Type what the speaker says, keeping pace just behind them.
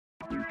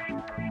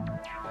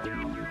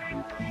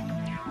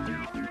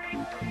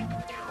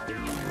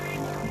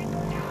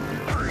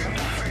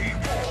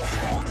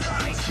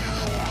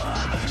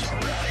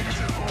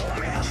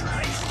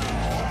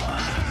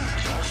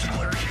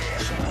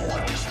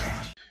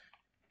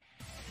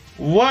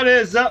What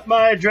is up,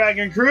 my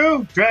Dragon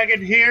crew?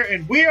 Dragon here,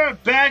 and we are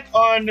back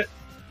on,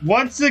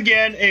 once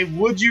again, a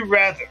Would You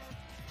Rather.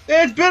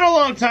 It's been a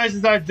long time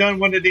since I've done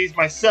one of these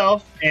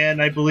myself,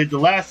 and I believe the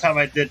last time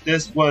I did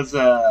this was,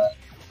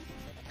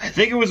 I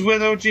think it was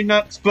with OG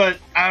Nuts, but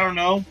I don't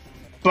know.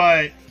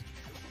 But,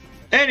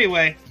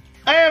 anyway,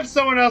 I have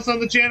someone else on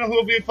the channel who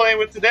will be playing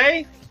with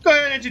today. Go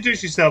ahead and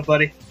introduce yourself,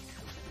 buddy.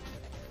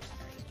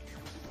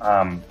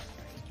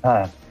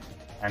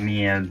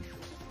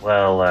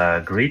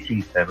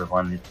 Greetings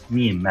everyone, it's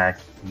me,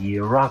 Max, the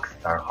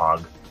Rockstar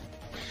Hog,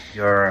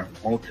 your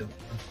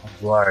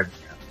multi-versal guard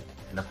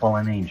and the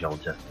fallen angel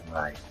just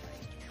arrived.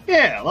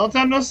 Yeah, long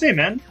time no see,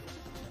 man.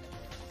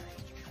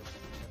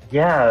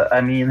 Yeah,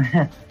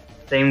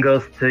 same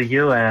goes to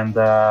you, and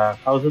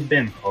how's it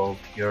been? Hope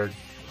you're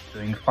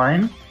doing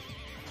fine?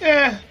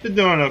 Yeah, been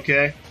doing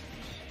okay.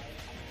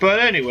 But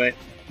anyway,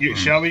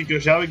 shall we go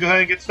ahead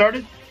and get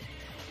started?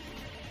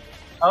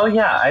 Oh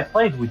yeah, I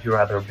played Would You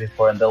Rather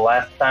before, and the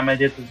last time I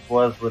did it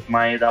was with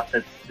my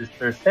adopted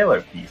sister Sailor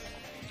Piece.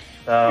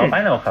 So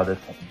I know how this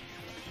happens.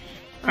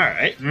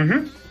 Alright.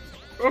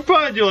 We'll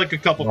probably do like a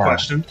couple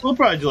questions. We'll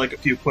probably do like a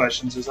few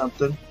questions or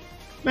something.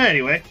 But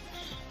anyway,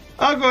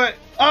 I'll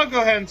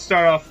go ahead and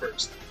start off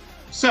first.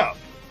 So,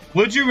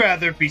 would you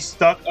rather be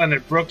stuck on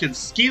a broken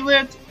ski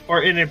lift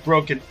or in a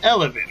broken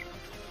elevator?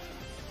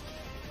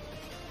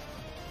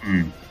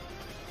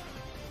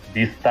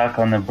 Be stuck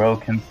on a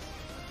broken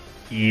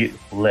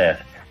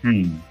lift.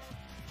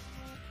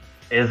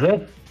 Is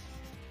it?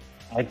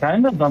 I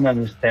kind of don't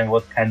understand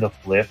what kind of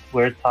lift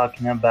we're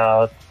talking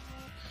about.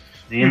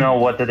 Do you know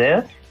what it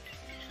is?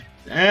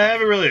 I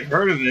haven't really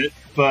heard of it,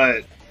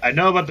 but I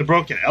know about the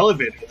broken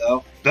elevator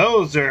though.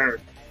 Those are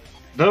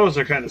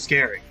kind of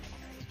scary.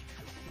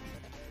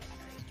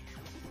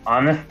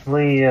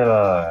 Honestly,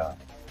 I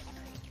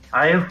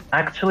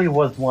actually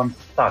was once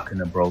stuck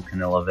in a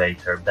broken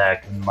elevator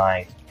back in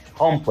my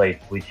home place,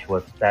 which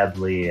was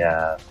sadly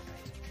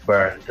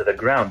burned to the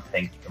ground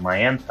thanks to my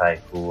anti,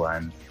 who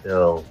I'm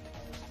still,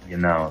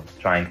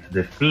 trying to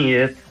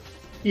defeat.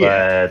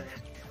 Yeah. But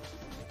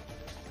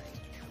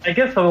I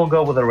guess I will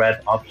go with the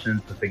red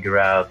option to figure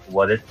out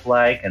what it's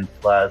like, and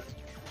plus,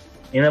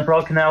 in a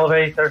broken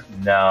elevator,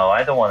 no,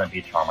 I don't want to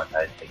be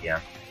traumatized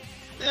again.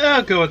 Yeah,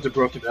 I'll go with the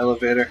broken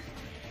elevator.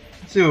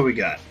 Let's see what we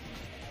got.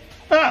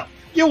 Oh,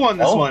 you won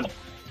this one.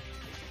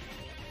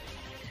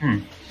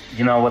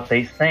 You know what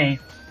they say,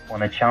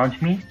 want to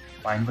challenge me?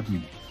 Fine with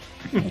me.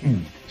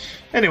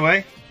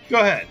 Anyway,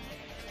 go ahead.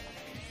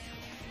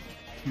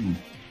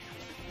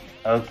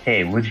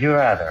 Okay, would you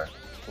rather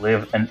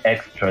live an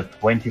extra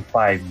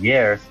 25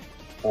 years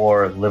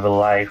or live a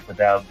life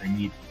without the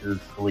need to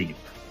sleep?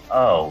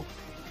 Oh,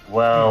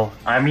 well,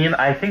 I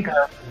think I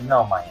already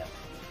know my answer.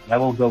 I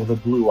will go with the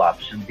blue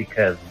option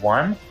because,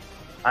 one,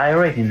 I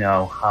already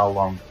know how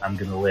long I'm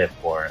gonna live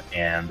for,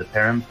 and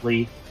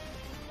apparently,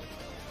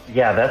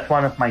 yeah, that's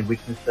one of my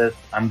weaknesses.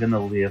 I'm gonna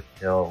live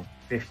till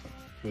 50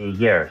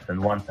 years,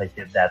 and once I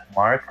hit that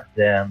mark,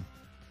 then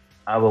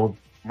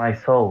my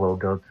soul will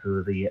go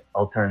to the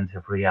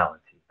alternative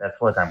reality. That's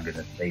what I'm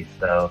gonna say.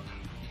 So,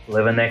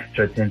 live an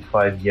extra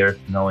 25 years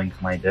knowing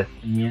my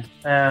destiny,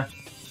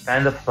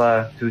 kind of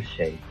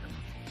touche.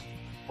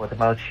 What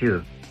about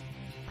you?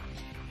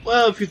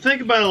 Well, if you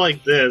think about it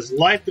like this,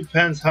 life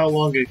depends how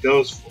long it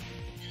goes for.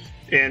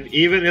 And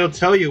even it'll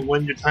tell you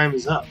when your time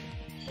is up.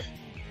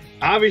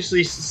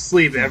 Obviously,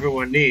 sleep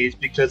everyone needs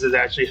because it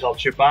actually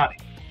helps your body.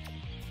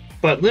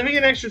 But living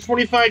an extra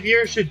 25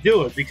 years should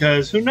do it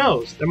because who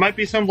knows? There might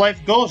be some life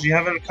goals you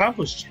haven't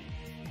accomplished yet.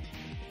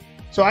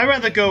 So I'd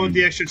rather go with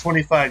the extra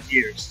 25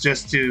 years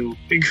just to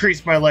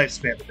increase my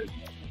lifespan a bit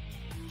more.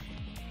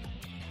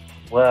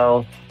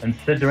 Well,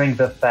 considering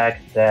the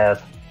fact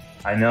that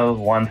I know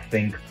one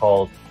thing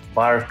called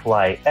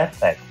butterfly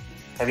effect,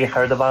 have you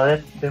heard about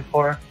it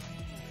before?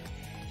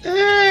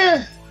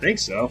 I think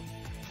so.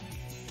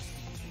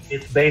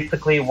 It's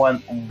basically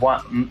one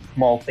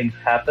small thing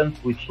happens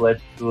which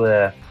leads to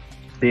a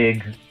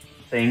big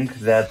thing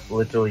that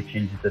literally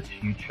changes the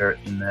future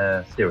in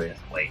a serious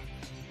way.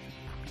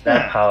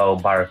 That's how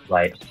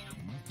butterfly.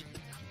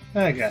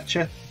 I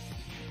gotcha.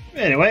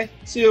 Anyway,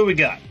 see what we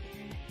got.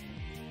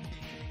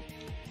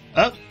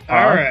 Oh,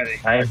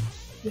 alrighty.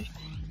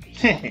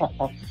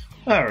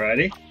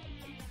 Alrighty.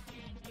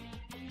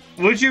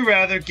 Would you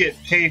rather get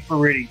paid for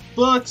reading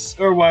books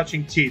or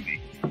watching TV?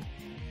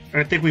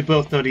 I think we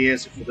both know the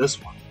answer for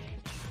this one.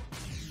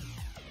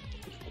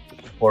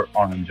 For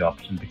orange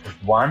option, because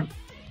one,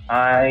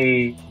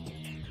 I'm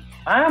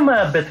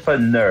a bit of a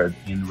nerd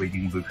in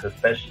reading books,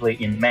 especially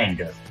in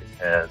mangas,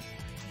 because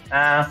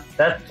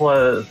that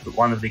was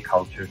one of the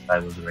cultures I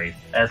was raised.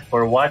 As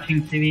for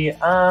watching TV,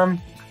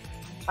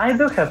 I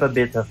do have a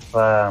bit of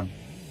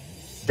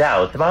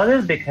doubt about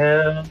it,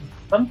 because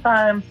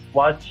sometimes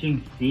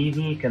watching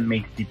TV can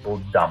make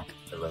people dumb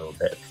a little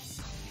bit.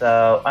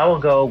 So I will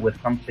go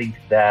with something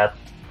that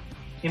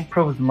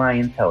improves my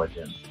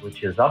intelligence,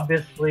 which is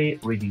obviously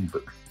reading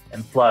books.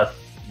 And plus,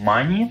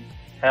 money?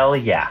 Hell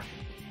yeah.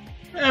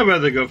 I'd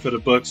rather go for the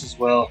books as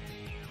well.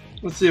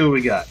 Let's see what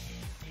we got.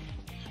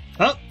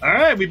 Oh,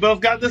 alright, we both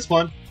got this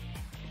one.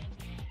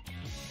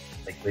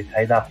 Like we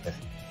tied up this.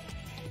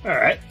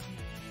 Alright,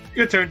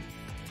 your turn.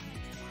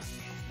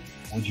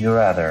 Would you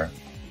rather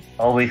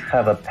always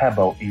have a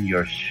pebble in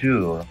your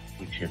shoe,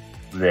 which is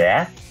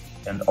bleh,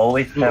 and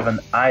always have an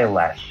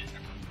eyelash?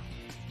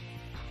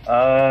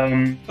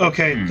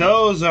 Okay,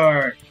 those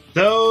are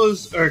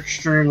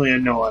extremely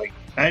annoying.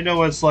 I know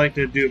what it's like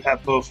to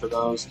have both of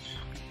those.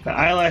 The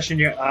eyelash in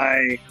your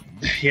eye,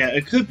 yeah,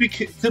 it could be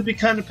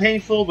kind of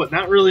painful, but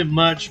not really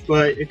much.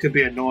 But it could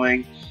be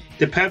annoying.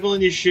 The pebble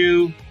in your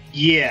shoe,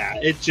 yeah,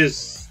 it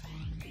just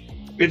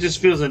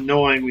feels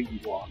annoying when you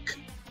walk.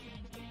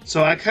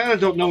 So I kind of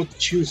don't know what to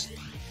choose.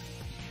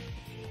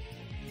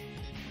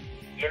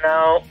 You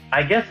know,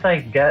 I guess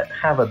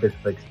have a bit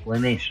of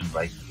explanation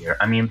right here.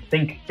 I mean,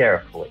 think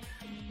carefully.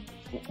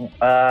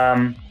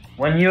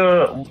 When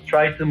you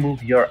try to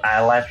move your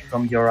eyelash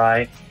from your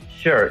eye,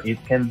 sure,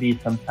 it can be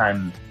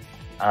sometimes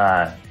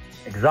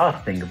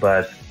exhausting,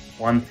 but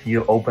once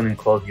you open and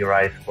close your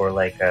eyes for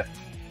like a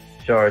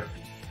short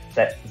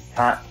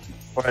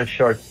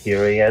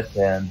period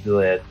and do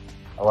it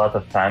a lot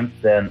of times,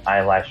 then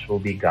eyelash will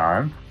be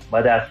gone.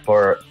 But as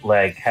for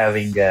like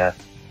having a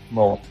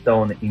small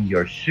stone in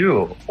your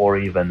shoe or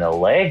even a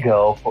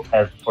Lego,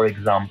 for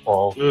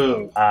example,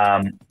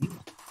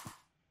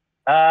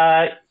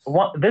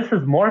 this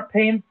is more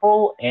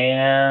painful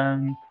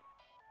and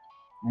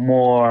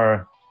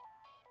more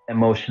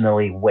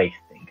emotionally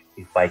wasting,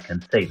 if I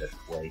can say this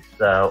way.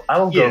 So I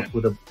will go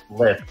with the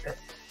left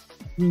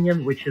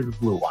opinion, which is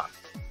blue one.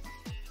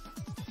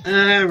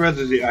 I'd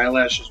rather the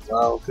eyelash as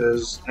well,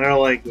 because I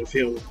don't like to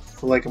feel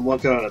like I'm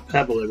walking on a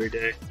pebble every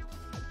day.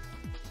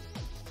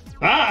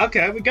 Ah,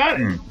 okay, we got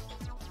it.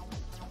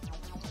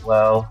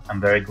 Well,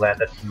 I'm very glad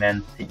that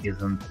humanity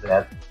isn't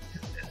that.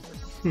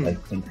 I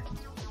think.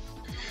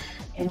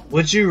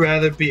 Would you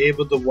rather be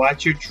able to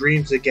watch your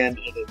dreams again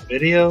in a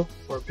video,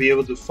 or be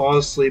able to fall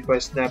asleep by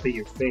snapping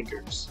your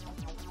fingers?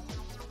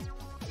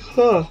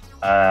 Huh.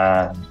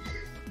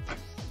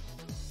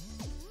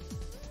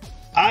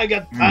 I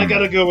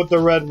gotta go with the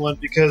red one,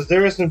 because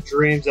there are some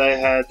dreams I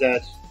had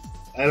that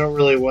I don't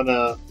really want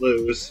to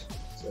lose.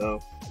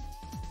 So.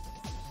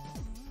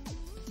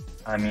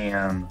 I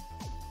mean,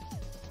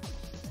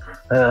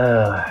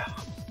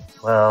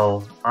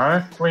 well,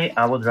 honestly,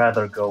 I would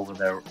rather go with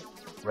the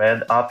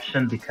red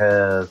option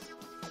because,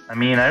 I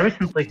mean, I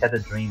recently had a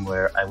dream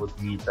where I would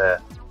meet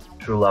the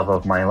true love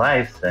of my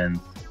life, and,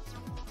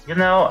 you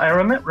know, I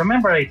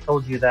remember I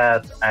told you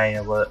that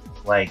I was,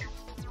 like,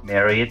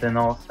 married and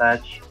all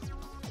such.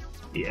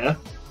 Yeah.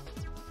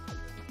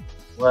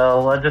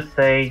 Well, let's just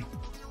say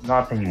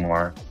not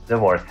anymore.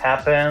 Divorce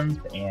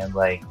happened, and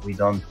like we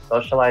don't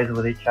socialize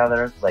with each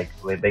other. Like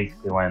we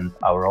basically went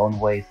our own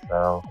way.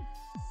 So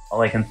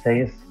all I can say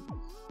is,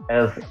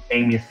 as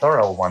Amy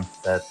Sorrell once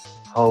said,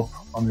 "Hope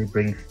only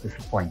brings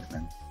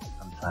disappointment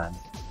sometimes."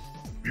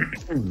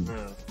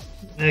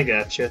 I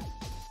gotcha.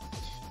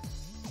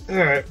 All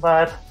right,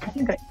 but I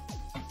think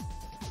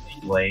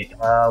anyway,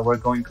 we're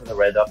going for the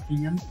red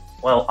opinion.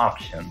 Well,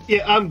 option.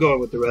 Yeah, I'm going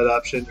with the red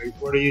option.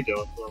 What are you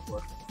doing?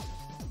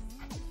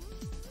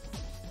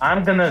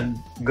 I'm gonna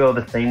go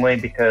the same way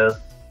because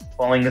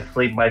falling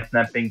asleep by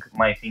snapping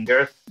my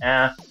fingers,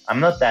 I'm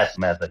not that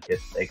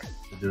masochistic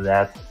to do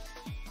that.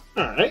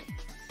 Alright.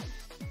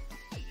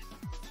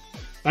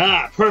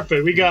 Ah,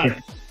 perfect, we got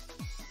it.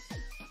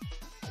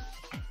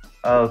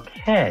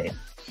 Okay.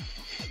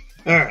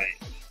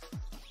 Alright.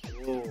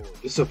 Oh,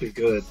 this will be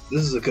good.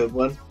 This is a good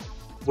one.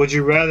 Would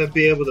you rather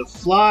be able to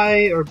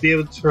fly or be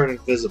able to turn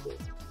invisible?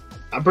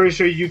 I'm pretty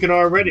sure you can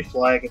already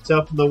fly. I can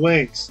tell from the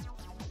wings.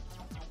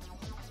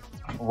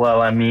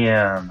 Well, I mean,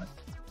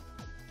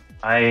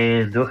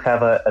 I do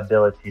have an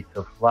ability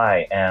to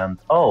fly, and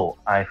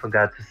I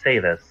forgot to say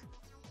this.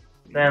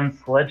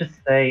 Since, let's just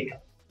say,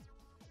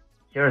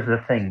 here's the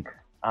thing.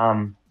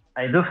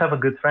 I do have a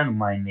good friend of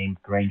mine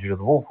named Granger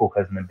the Wolf who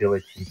has an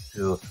ability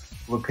to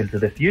look into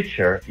the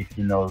future if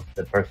he knows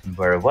the person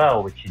very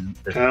well, which in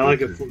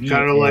kind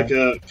of like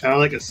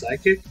a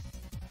psychic.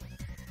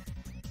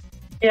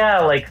 Yeah,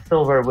 like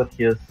Silver with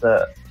his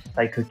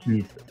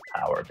psychokinesis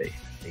power,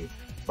 basically.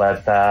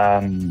 But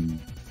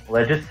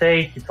let's just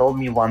say he told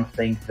me one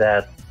thing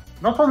that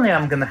not only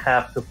I'm gonna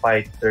have to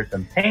fight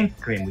certain paint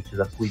scream, which is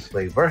a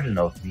free-play version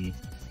of me,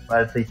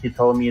 but he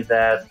told me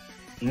that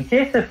in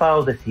case if I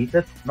will defeat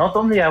it, not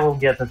only I will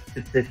get a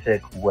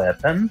specific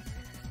weapon,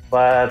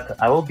 but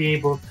I will be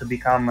able to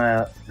become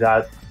a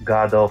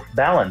god of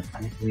balance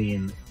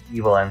between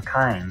evil and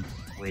kind,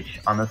 which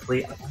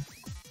honestly.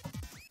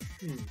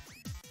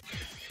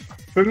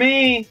 For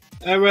me,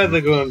 I'd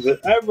rather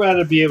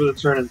be able to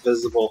turn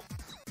invisible.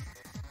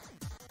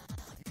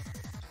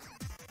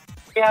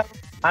 Yeah,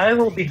 I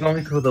will be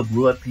going through the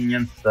blue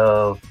opinion,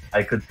 so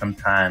I could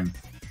sometimes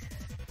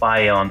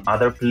spy on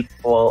other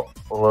people's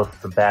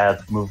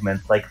bad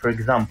movements. Like, for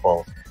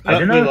example, I Oh,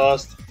 don't we know.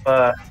 lost.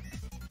 Uh,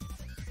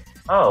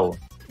 oh,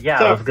 yeah,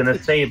 I was gonna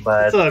say, It's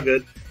but all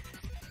good.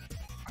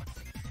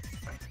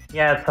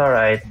 yeah, it's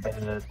alright. But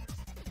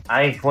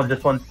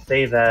just want to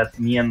say that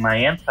me and my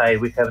anti,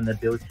 we have an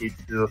ability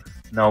to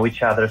know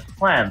each other's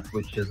plans,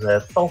 which is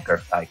a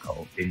stalker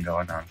cycle thing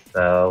going on.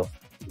 So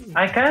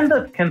I kind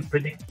of can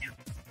predict you,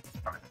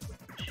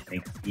 which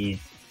makes me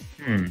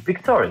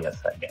victorious,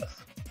 I guess.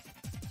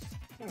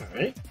 All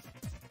right.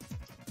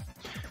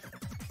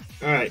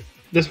 All right.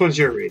 This one's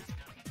your read.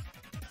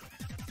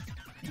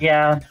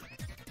 Yeah.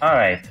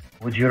 Alright.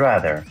 Would you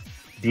rather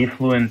be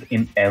fluent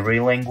in every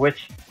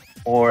language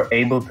or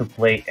able to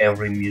play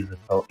every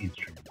musical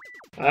instrument?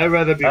 I'd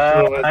rather be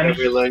fluent in I'm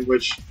every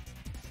language.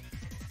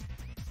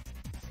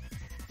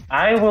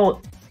 I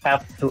will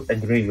have to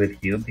agree with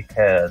you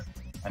because,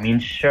 I mean,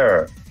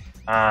 sure,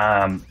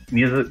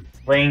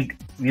 playing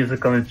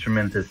musical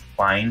instruments is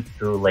fine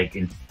to like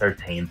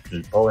entertain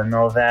people and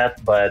all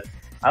that, but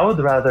I would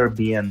rather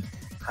be an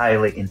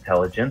highly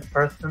intelligent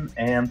person,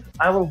 and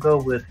I will go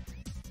with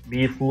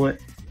be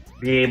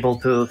able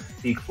to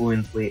speak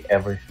fluently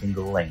every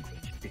single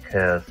language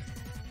because,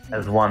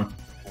 as one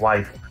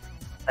wise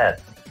said,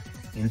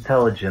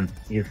 intelligence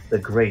is the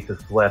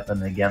greatest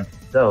weapon against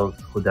those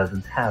who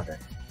doesn't have it.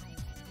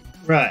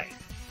 Right.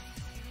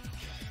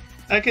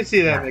 I can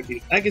see that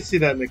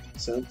making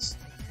sense.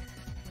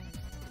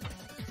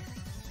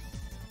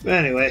 But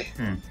anyway,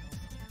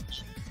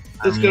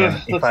 let's go.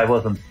 If I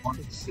wasn't,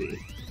 Let's see.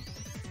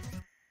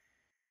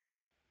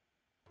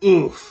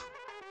 Oof.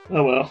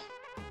 Oh well.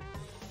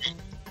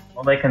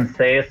 all I can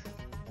say is,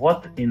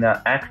 what in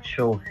the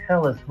actual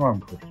hell is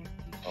wrong with you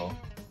people?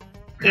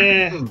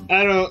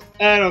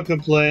 I don't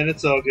complain.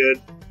 It's all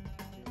good.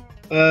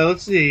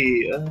 Let's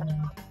see.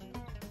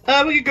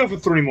 We could go for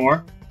 3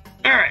 more.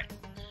 All right.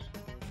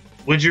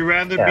 Would you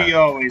rather be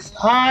always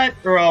hot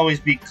or always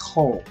be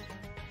cold?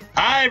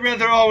 I'd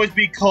rather always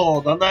be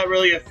cold. I'm not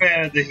really a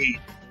fan of the heat.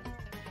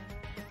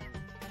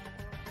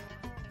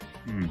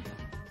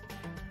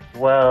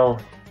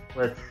 Well,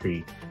 let's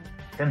see.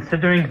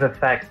 Considering the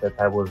fact that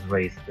I was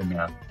raised in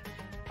a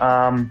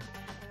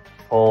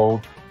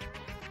cold,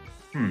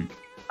 I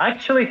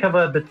actually have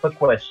a bit of a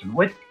question.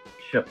 Wait,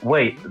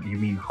 you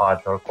mean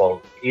hot or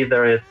cold?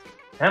 Either it's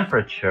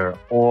temperature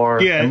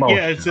or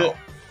emotional.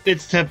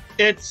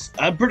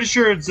 I'm pretty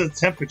sure it's a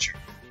temperature.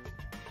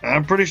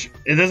 I'm pretty sure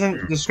it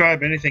doesn't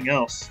describe anything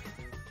else.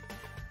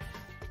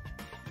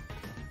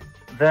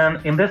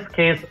 Then, in this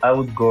case, I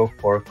would go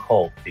for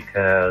cold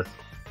because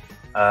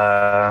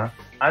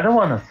I don't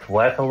want to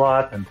sweat a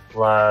lot, and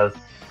plus,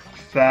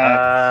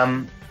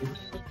 about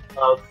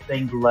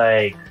things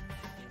like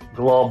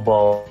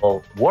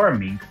global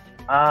warming.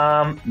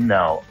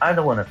 No, I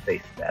don't want to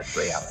face that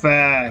reality.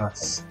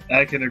 Facts.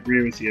 I can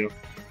agree with you.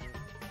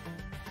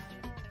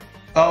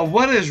 Oh,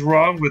 what is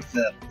wrong with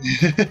them?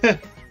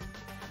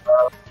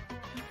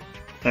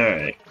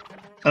 Alright.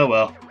 Oh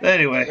well.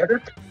 Anyway.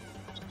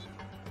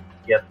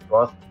 Get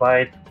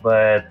frostbite,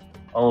 but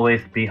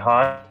always be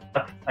hot.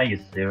 Are you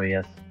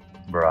serious?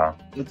 Bruh.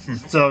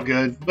 It's all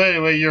good. But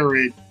anyway, your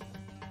read.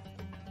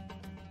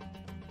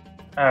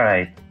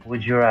 Alright,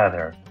 would you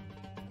rather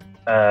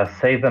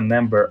save a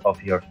member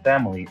of your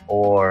family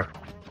or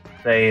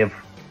save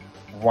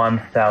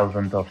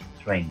 1,000 of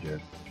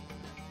strangers?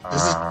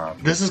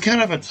 This is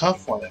kind of a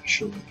tough one,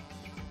 actually.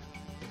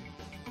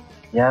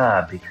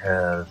 Yeah,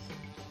 because,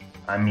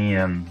 I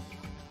mean,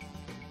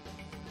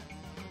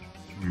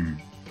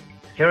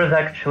 here is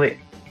actually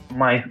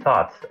my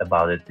thoughts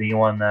about it. Do you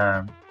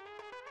wanna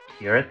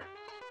hear it?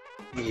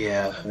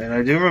 Yeah, and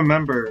I do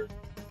remember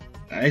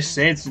I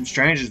saved some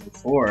strangers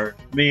before.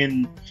 I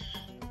mean,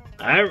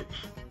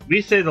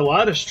 we saved a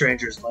lot of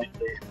strangers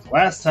lately. The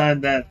last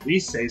time that we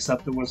saved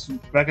something was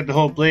back at the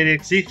whole Blade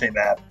XC thing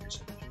that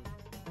happened.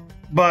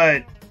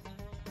 But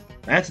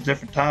that's a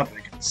different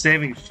topic.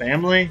 Saving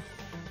family?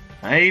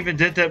 I even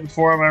did that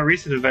before on my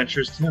recent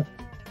adventures too.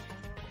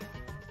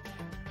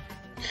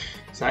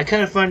 So I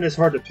kind of find this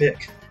hard to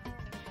pick.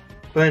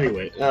 But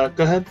anyway, go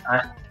ahead.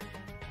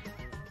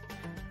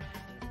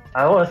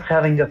 I was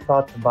having a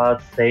thought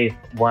about save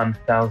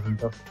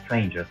 1,000 of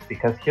strangers,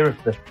 because here's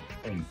the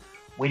thing.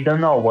 We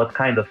don't know what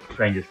kind of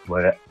strangers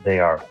they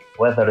are,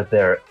 whether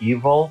they're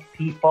evil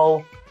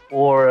people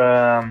or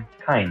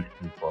kind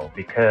people,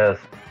 because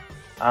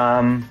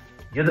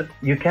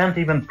you can't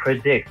even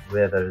predict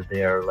whether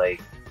they're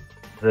like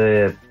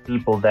the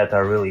people that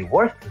are really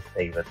worth to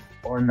save it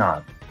or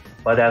not.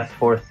 But as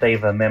for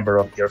save a member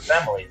of your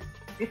family,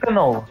 you can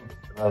all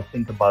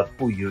think about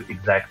who you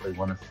exactly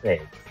want to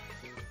save.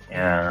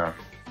 And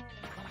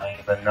I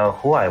even know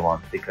who I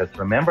want, because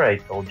remember I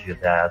told you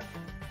that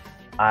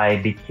I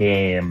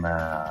became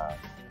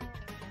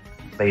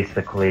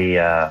basically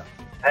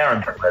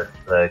parentless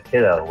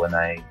kiddo when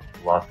I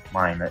lost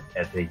mine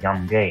at a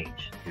young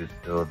age due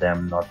to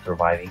them not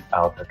surviving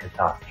out a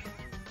catastrophe.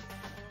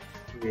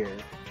 Yeah.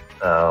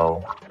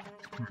 So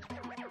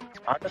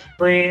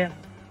honestly,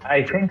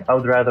 I think I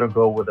would rather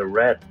go with a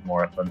red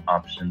more of an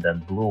option than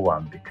blue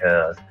one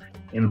because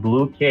in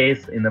blue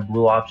case, in a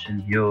blue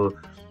option, you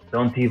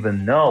don't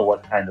even know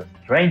what kind of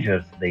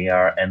strangers they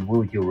are and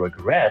will you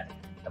regret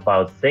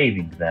about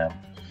saving them.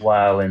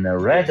 While in a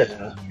red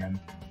Yeah. opinion,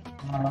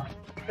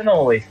 you can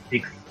always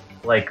pick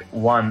like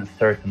one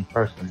certain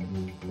person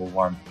who will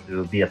want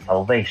to be a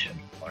salvation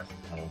or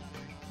so.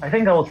 I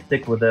think I will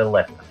stick with the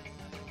left.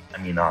 I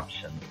mean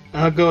option.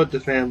 I'll go with the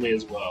family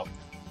as well.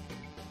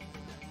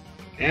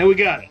 And we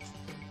got it.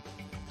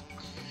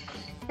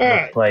 All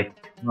right, Looks like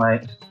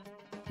my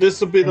this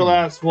will be the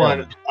last one.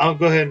 Yeah. I'll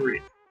go ahead and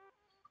read.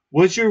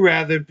 Would you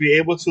rather be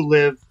able to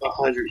live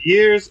 100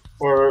 years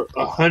or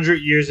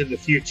 100 years in the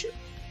future?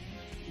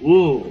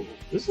 Ooh,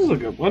 this is a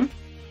good one.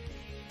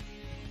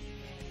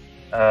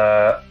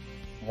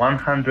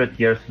 100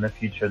 years in the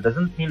future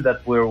doesn't mean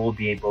that we will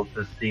be able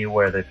to see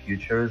where the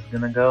future is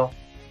gonna go.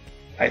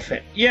 I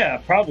think. Yeah,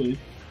 probably.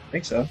 I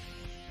think so.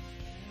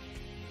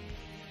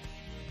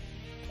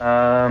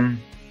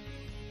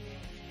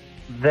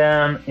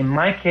 Then in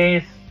my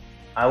case,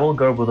 I will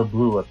go with a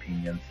blue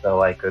opinion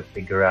so I could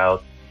figure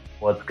out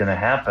what's gonna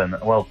happen.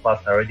 Well, plus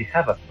I already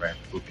have a friend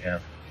who can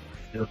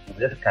do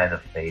this kind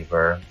of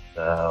favor,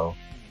 so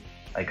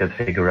I could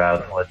figure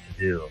out what to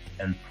do.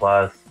 And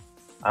plus,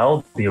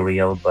 I'll be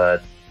real,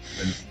 but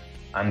since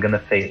I'm gonna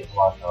face a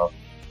lot of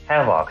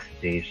Havoc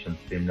stations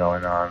been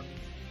going on,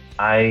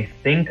 I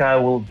think I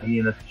will be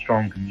in a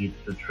strong need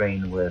to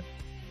train with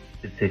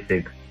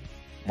specific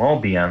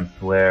Mobians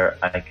where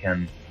I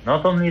can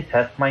not only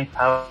test my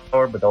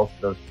power but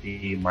also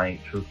see my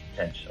true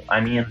potential.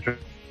 I mean,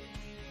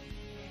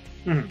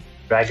 Mhm.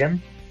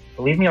 Dragon,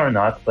 believe me or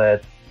not,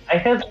 but I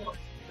had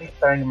a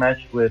starting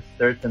match with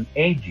certain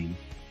AG.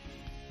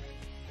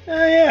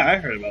 Oh, yeah, I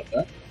heard about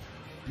that.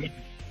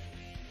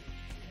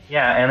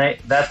 Yeah, and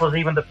that was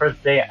even the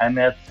first day I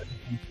met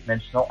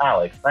Dimensional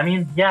Alex. I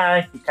mean,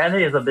 yeah, he kind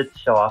of is a bit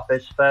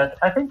show-offish, but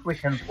I think we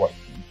can work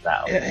things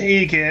out. Yeah,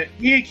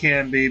 he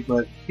can be,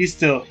 but he's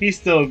still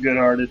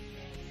good-hearted.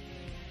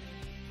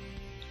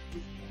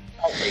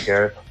 I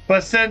figured.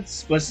 But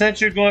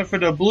since you're going for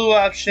the blue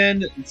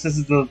option,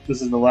 since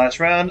this is the last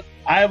round,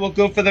 I will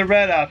go for the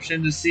red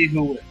option to see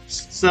who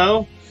wins.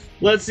 So,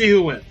 let's see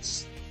who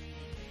wins.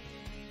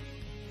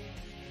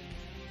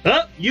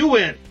 Huh? You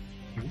win.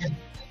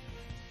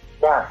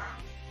 Yeah.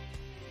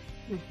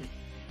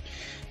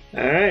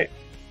 All right.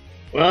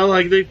 Well,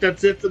 I think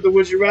that's it for the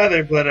Would You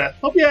Rather, but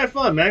hope you had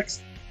fun,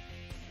 Max.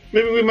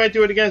 Maybe we might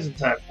do it again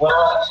sometime.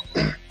 Well,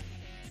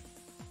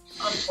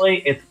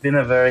 honestly, it's been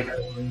a very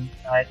good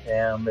night,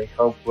 and I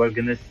hope we're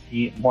gonna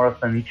see more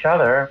of each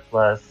other.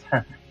 Plus,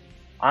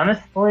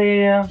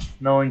 honestly,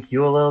 knowing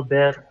you a little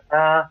bit,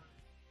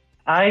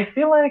 I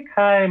feel like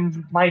I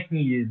might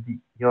need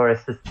your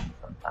assistance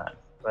sometimes.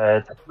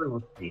 But we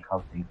will see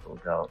how things will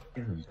go,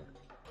 isn't it?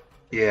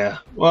 Yeah.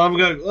 Well,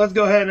 let's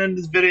go ahead and end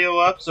this video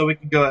up so we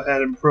can go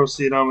ahead and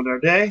proceed on with our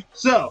day.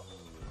 So,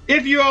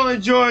 if you all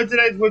enjoyed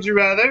today's Would You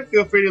Rather,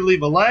 feel free to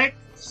leave a like,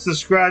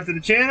 subscribe to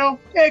the channel,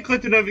 and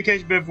click the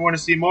notification bell if you want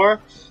to see more.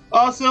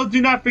 Also,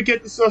 do not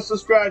forget to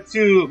subscribe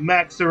to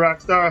Max the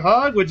Rockstar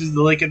Hog, which is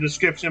the link in the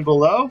description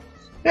below.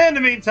 And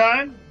in the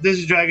meantime, this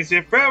is Dragon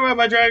here forever,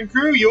 my Dragon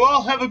crew. You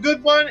all have a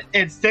good one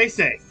and stay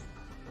safe.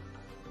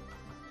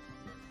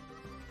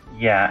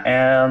 Yeah,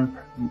 and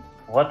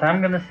what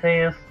I'm gonna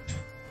say is,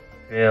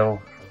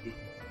 feel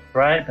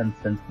right, and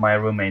since my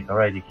roommate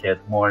already hit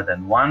more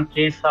than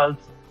 1K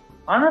subs,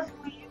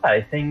 honestly,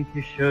 I think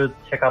you should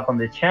check up on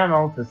the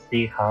channel to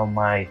see how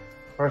my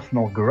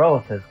personal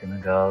growth is gonna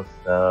go.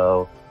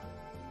 So,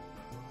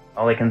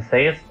 all I can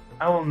say is,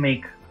 I will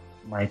make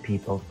my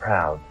people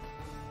proud.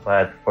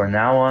 But for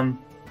now on,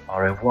 au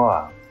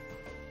revoir.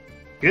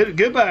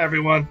 Goodbye,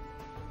 everyone.